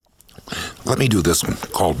Let me do this one,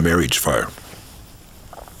 called Marriage Fire.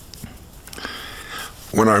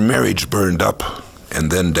 When our marriage burned up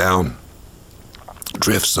and then down,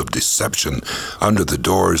 drifts of deception under the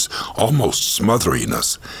doors, almost smothering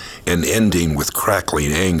us, and ending with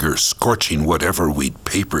crackling anger, scorching whatever we'd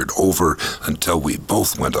papered over until we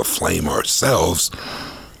both went aflame ourselves,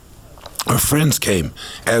 our friends came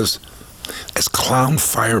as clown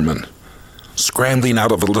firemen, scrambling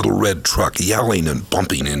out of a little red truck, yelling and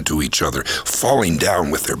bumping into each other, falling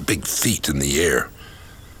down with their big feet in the air,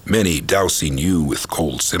 many dousing you with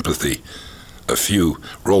cold sympathy, a few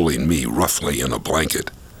rolling me roughly in a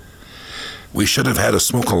blanket. We should have had a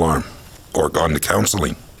smoke alarm or gone to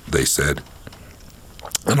counseling, they said.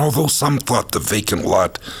 And although some thought the vacant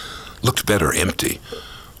lot looked better empty,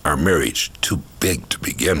 our marriage too big to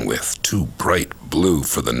begin with, too bright blue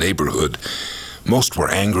for the neighborhood, most were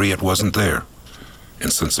angry it wasn't there.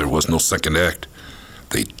 And since there was no second act,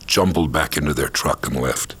 they jumbled back into their truck and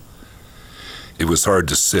left. It was hard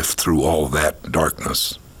to sift through all that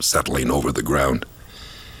darkness settling over the ground.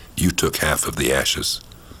 You took half of the ashes.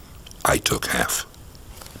 I took half.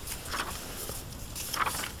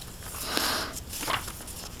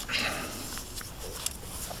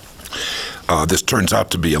 This turns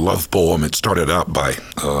out to be a love poem. It started out by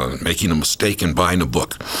making a mistake in buying a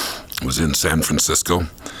book. I was in San Francisco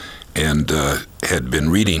and had been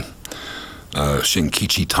reading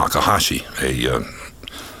Shinkichi Takahashi, a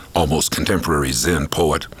almost contemporary Zen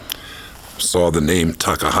poet. Saw the name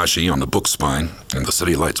Takahashi on the book spine in the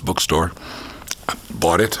City Lights bookstore.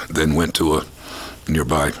 Bought it, then went to a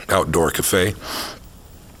nearby outdoor cafe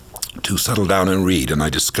to settle down and read, and I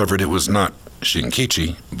discovered it was not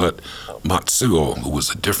Shinkichi, but Matsuo, who was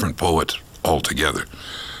a different poet altogether.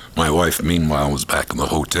 My wife, meanwhile, was back in the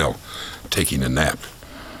hotel, taking a nap.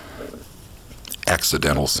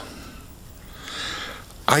 Accidentals.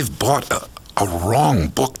 I've bought a wrong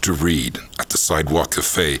book to read at the Sidewalk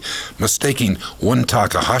Cafe, mistaking one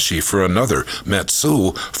Takahashi for another,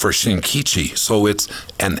 Matsuo for Shinkichi, so it's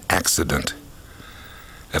an accident.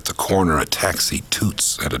 At the corner, a taxi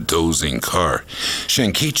toots at a dozing car.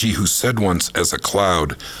 Shinkichi, who said once as a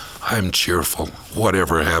cloud, "I'm cheerful,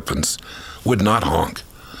 whatever happens," would not honk.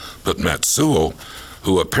 But Matsuo,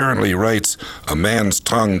 who apparently writes, "A man's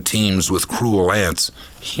tongue teems with cruel ants,"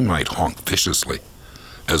 he might honk viciously.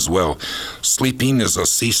 As well, sleeping is a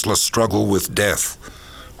ceaseless struggle with death,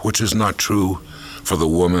 which is not true for the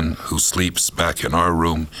woman who sleeps back in our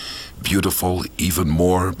room, beautiful even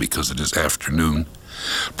more because it is afternoon,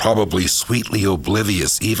 probably sweetly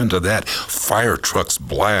oblivious even to that fire truck's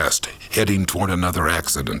blast heading toward another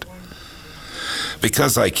accident.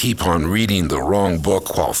 Because I keep on reading the wrong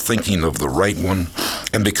book while thinking of the right one,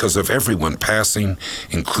 and because of everyone passing,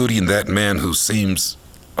 including that man who seems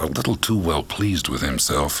a little too well pleased with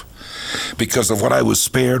himself, because of what I was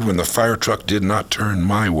spared when the fire truck did not turn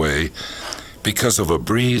my way, because of a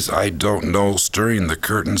breeze I don't know stirring the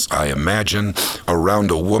curtains I imagine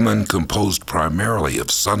around a woman composed primarily of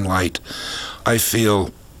sunlight, I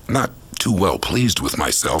feel not too well pleased with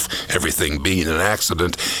myself, everything being an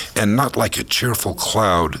accident, and not like a cheerful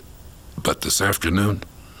cloud, but this afternoon,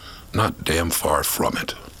 not damn far from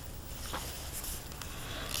it.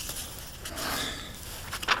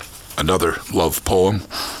 Another love poem,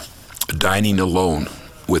 Dining Alone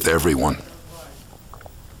with Everyone.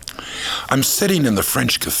 I'm sitting in the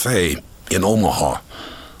French cafe in Omaha.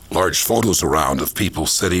 Large photos around of people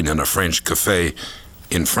sitting in a French cafe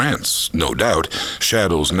in France, no doubt,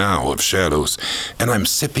 shadows now of shadows, and I'm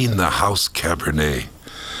sipping the house Cabernet,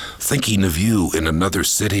 thinking of you in another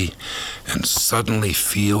city, and suddenly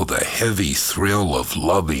feel the heavy thrill of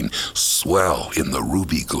loving swell in the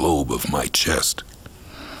ruby globe of my chest.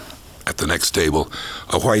 At the next table,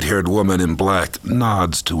 a white-haired woman in black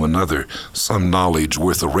nods to another, some knowledge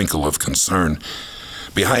worth a wrinkle of concern.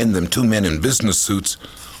 Behind them, two men in business suits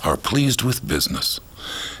are pleased with business,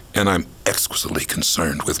 and I'm exquisitely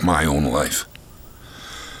concerned with my own life.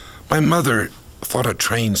 My mother thought a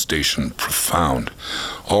train station profound.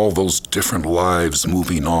 All those different lives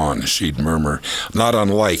moving on, she'd murmur, not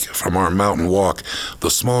unlike, from our mountain walk, the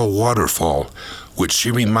small waterfall, which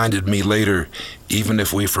she reminded me later, even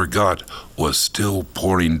if we forgot, was still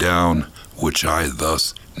pouring down, which I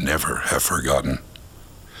thus never have forgotten.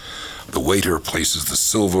 The waiter places the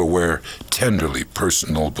silverware tenderly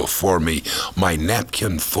personal before me, my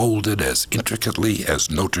napkin folded as intricately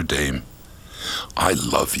as Notre Dame. I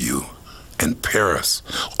love you, and Paris,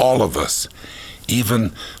 all of us,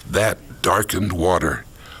 even that darkened water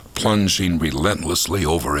plunging relentlessly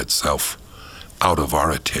over itself, out of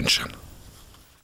our attention.